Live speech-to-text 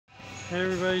Hey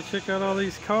everybody, check out all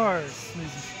these cars.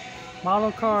 These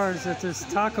model cars at this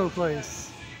taco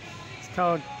place. It's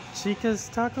called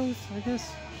Chicas Tacos, I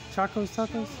guess. Chaco's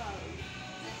Tacos.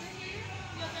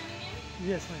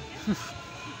 Yes, ma'am.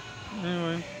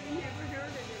 Anyway. Never heard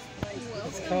of this place.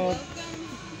 It's called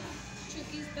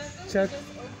Chükis Deli Chuck. just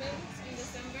opened in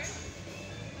December.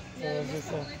 So The is most this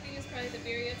popular thing is probably the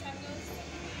birria tacos.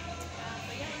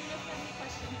 But yeah, let me know if you have any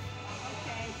questions.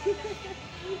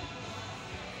 Okay.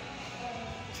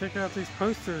 Check out these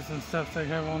posters and stuff they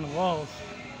have on the walls.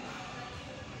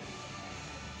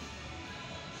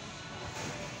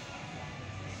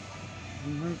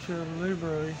 Mucho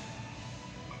Libre.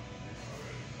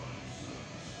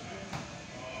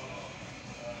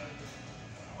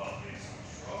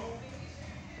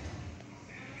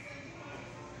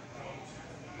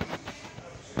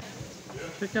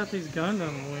 Check out these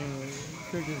Gundam wing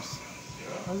figures.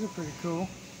 Those are pretty cool.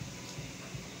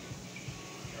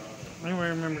 Anyway,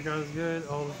 remember, God is good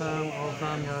all the time,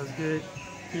 God is good.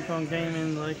 Keep on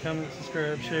gaming, like, comment,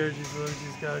 subscribe, share. Jesus loves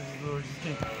you, God, Jesus Lord, Jesus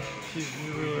King. Jesus,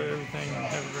 you rule everything.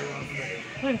 Have a great one today.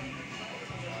 Later.